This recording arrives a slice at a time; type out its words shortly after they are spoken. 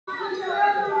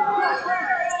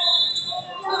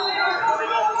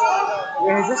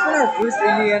has this been our first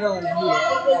Indiana on Indiana?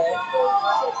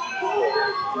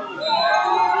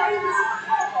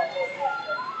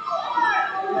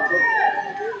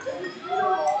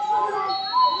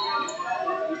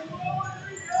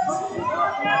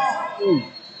 Ooh.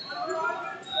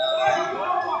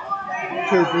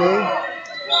 2 blue.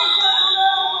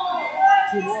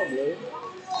 2 more blue.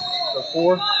 The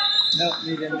 4. Nope,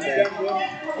 he didn't say. He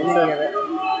didn't give it.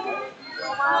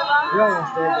 He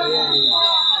almost did, but yeah,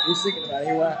 he's thinking about it.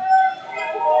 He went.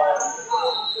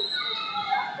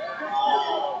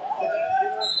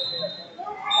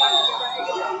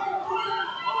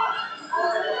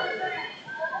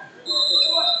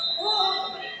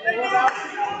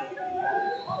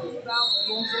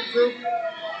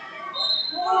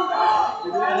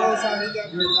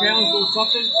 Challenge or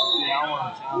something? Yeah, I want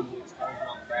to challenge it.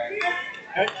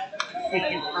 I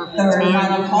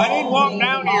need to walk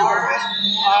down here.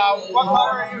 What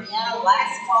color are you?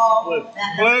 Blue.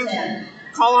 Blue?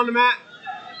 Call on the mat?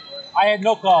 I had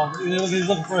no call. He was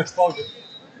looking for exposure.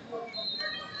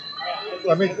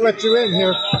 Let me let you in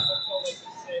here.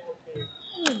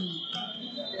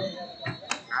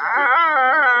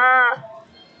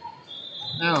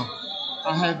 Now,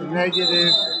 I had the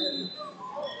negative.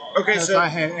 Okay, because so I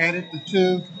had added the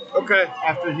 2. Okay.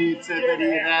 After he had said that he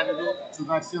had added it, so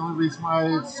that's the only reason why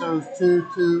it shows 2,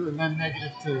 2, and then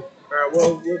negative 2. All right.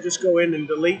 Well, we'll just go in and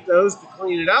delete those to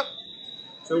clean it up.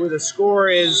 So the score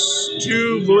is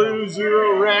 2 blue,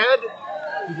 0 red.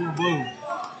 2 blue.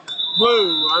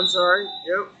 Blue. I'm sorry.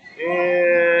 Yep.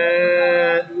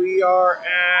 And we are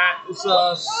at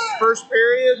first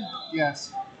period.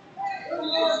 Yes.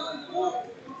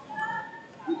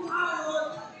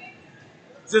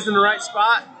 Is this in the right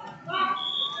spot?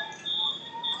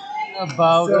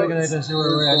 About. So, I'm going to see where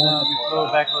we're at now. We throw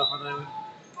it back a little further.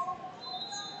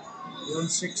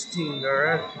 116. All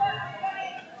right.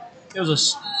 It was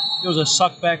a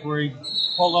suck back where he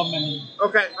pulled them and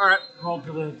okay. All right. Rolled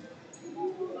to the.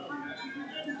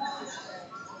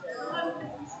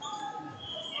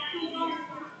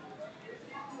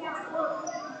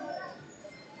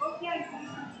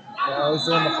 Yeah, I was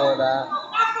doing before that.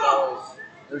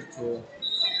 There's 2.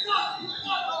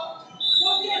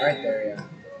 Right there, yeah.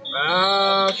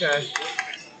 Okay.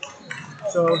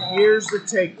 So here's the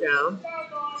takedown.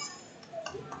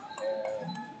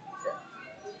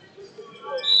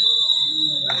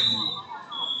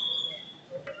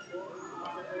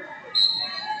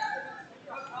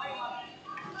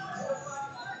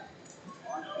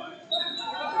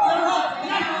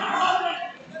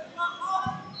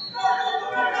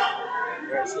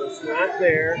 Alright, so it's not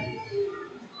there.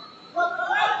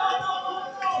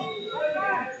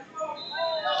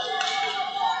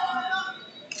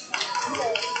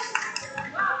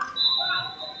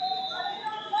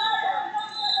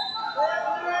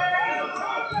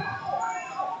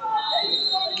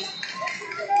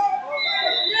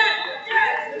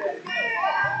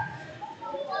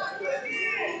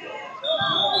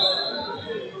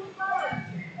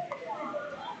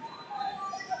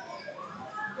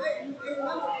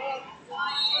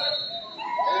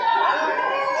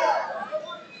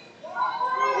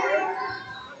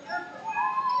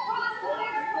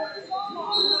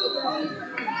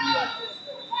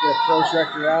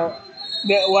 Projector out.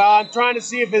 Yeah, well, I'm trying to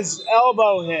see if his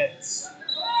elbow hits.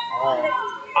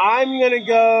 I'm going to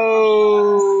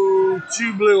go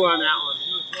 2 blue on that one.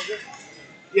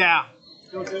 Yeah.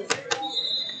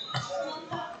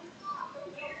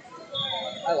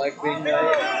 I like being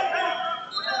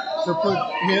right. So put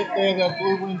hit there, that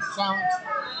blue wins challenge.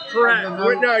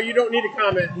 Correct. No, you don't need a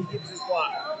comment. He gets his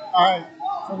block. All right.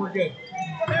 So we're good.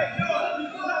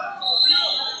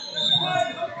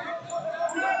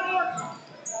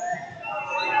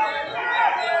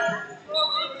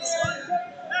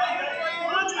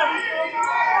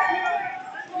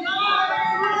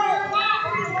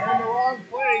 In the wrong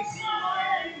place.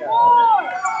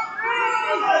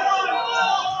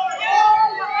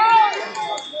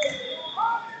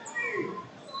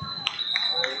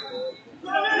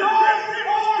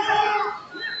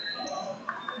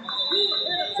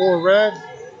 For red.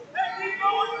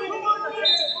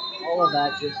 All of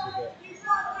that just to get.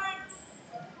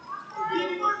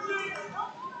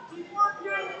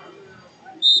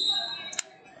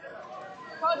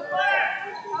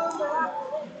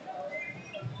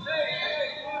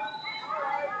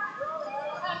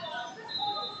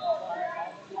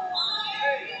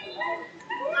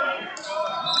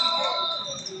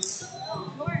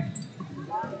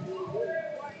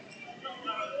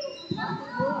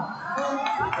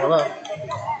 Hello.